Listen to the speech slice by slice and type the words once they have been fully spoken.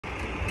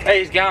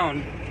He's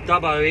going,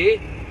 Dubbo here.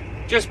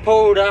 Just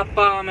pulled up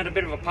at a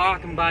bit of a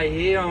parking bay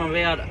here. I'm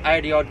about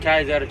 80 odd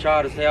k's out of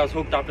Charter's house,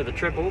 hooked up to the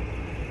triple.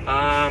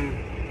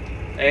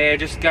 Yeah,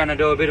 just going to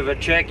do a bit of a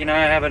check, you know.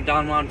 I haven't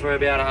done one for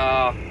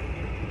about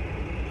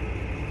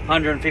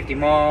 150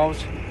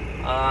 miles.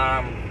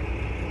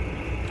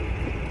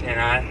 You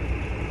know,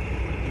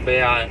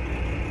 about,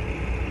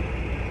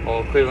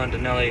 or equivalent to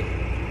nearly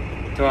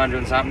 200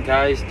 and something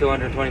k's,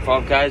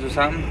 225 k's or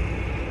something.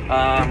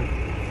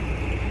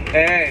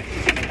 Yeah,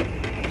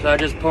 so I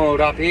just pulled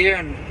up here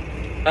and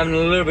having a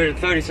little bit of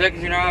 30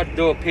 seconds, you know. I'd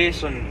do a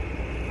piss and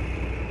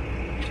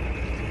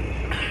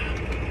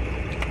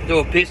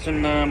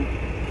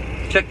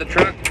check the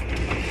truck,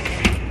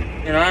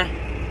 you know.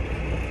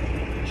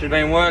 Should have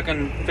been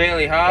working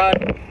fairly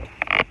hard.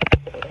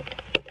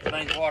 It's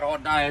been quite a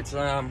hot day. It's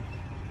I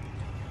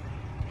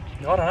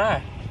don't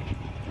know,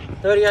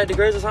 38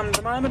 degrees or something at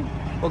the moment.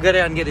 We'll get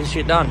out and get this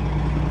shit done.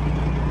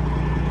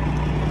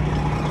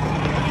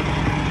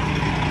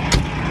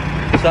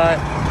 So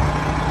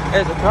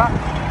there's the truck,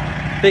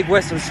 big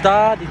Western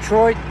Star,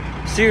 Detroit,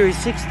 Series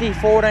 60,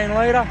 14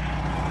 litre,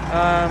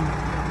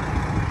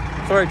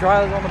 3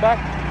 trailers on the back.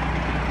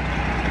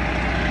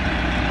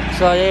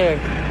 So yeah,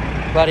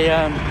 buddy,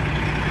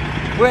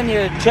 when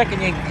you're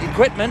checking your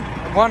equipment,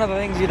 one of the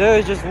things you do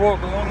is just walk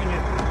along and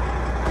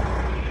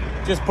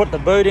you just put the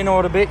boot in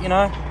order a bit, you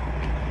know.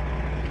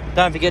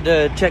 Don't forget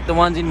to check the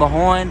ones in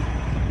behind.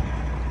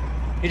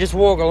 You just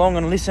walk along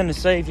and listen to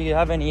see if you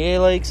have any air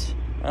leaks.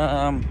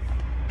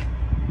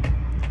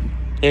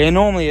 Yeah,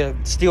 normally a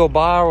steel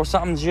bar or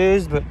something's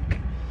used, but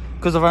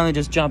because I've only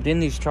just jumped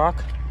in this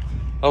truck,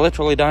 I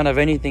literally don't have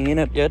anything in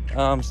it yet.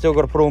 Still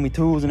got to put all my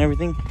tools and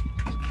everything.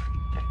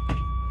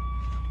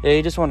 Yeah,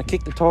 you just want to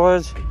kick the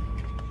tyres,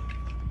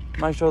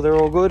 make sure they're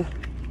all good.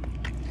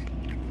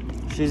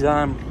 She's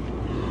fucking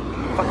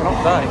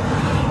hot day.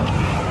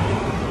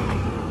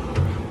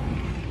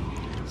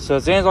 So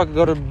it sounds like I've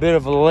got a bit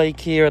of a leak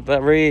here at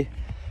that rear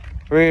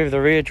of the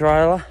rear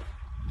trailer.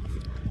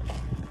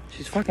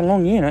 She's fucking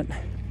long unit.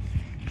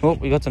 Oh,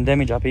 we got some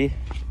damage up here.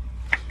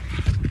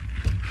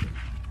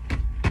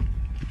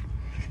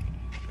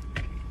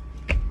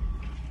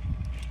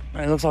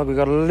 It looks like we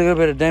got a little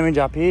bit of damage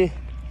up here.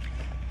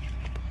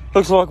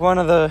 Looks like one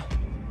of the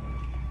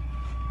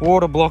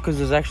water blockers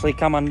has actually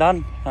come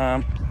undone.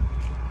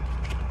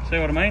 See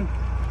what I mean?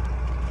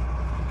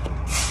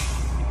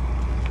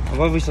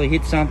 I've obviously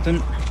hit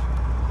something,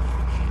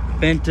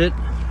 bent it,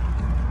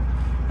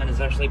 and it's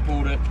actually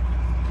pulled it.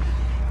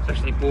 It's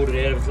actually pulled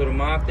it out of its little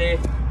mark there.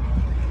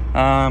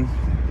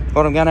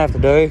 What I'm gonna have to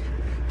do,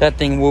 that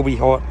thing will be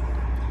hot.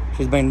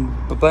 She's been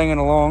banging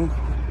along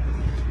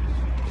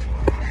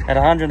at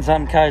 100 and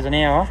something k's an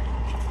hour.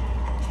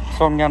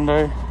 So what I'm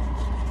gonna do,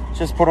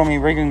 just put on my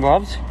rigging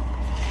gloves,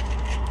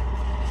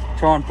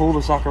 try and pull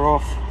the sucker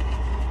off.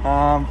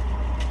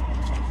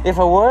 If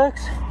it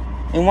works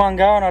in one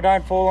go and I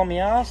don't fall on my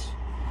ass,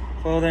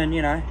 well then,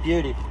 you know,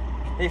 beauty.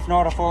 If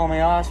not, I fall on my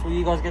ass, well,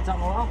 you guys get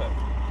something to laugh at.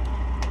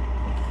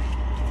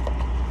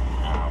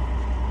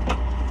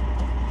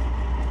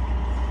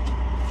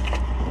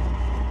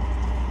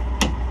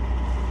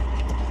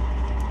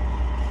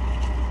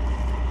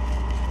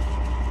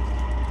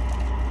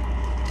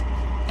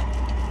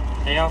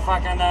 Yeah, I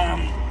fucking,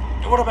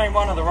 it would have been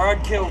one of the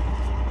roadkill.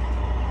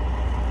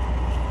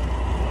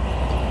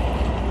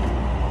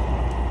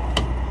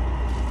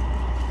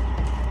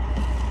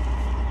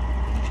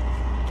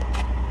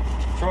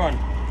 Try and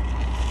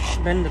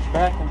bend it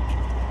back and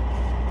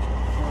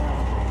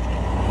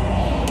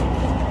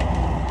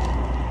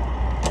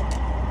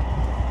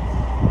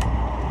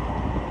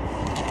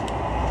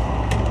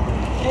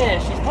yeah,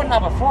 she's putting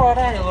up a fight,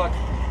 eh? Like,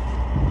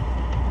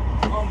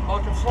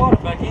 I can slide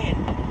it back in.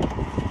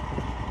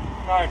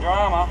 No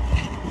drama,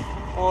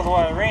 all the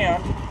way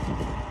around.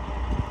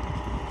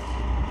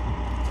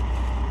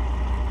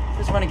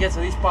 Just when it gets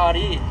to this part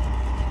here.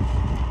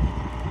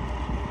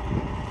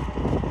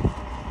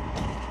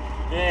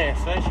 Yeah,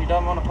 see, she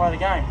doesn't want to play the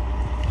game.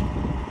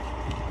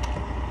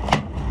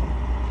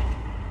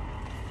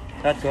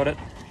 That got it.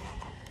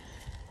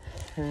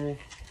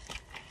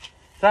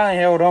 It's only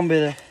held on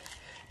with a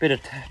bit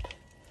of tap.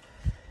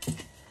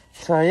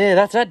 So yeah,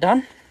 that's that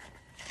done.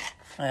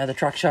 The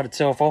truck shut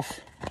itself off.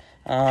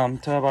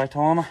 Turbo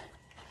timer.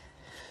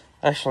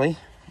 Actually,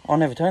 I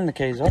never turned the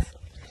keys off.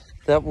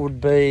 That would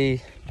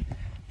be,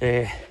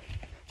 yeah,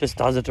 just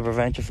does it to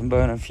prevent you from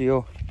burning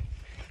fuel.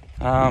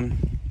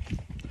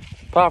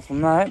 Apart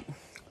from that,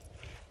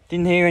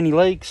 didn't hear any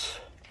leaks,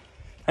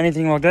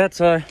 anything like that,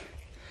 so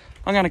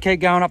I'm going to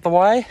keep going up the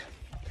way.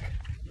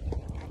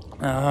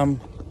 I'm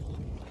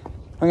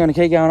going to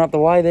keep going up the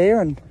way there,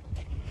 and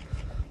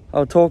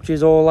I'll talk to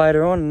you all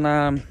later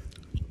on.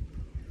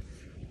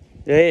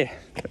 Yeah,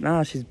 but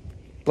no, she's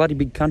bloody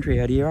big country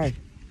out here, eh?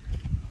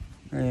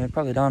 Yeah,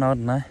 probably don't, I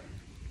don't know.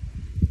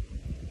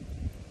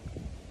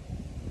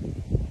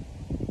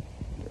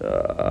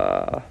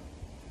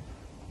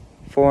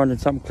 400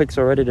 something clicks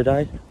already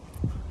today.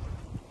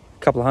 A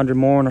couple of hundred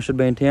more and I should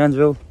be in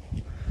Townsville.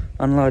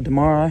 Unload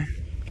tomorrow.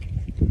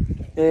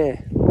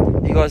 Yeah,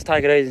 You guys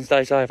take it easy and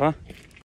stay safe, huh?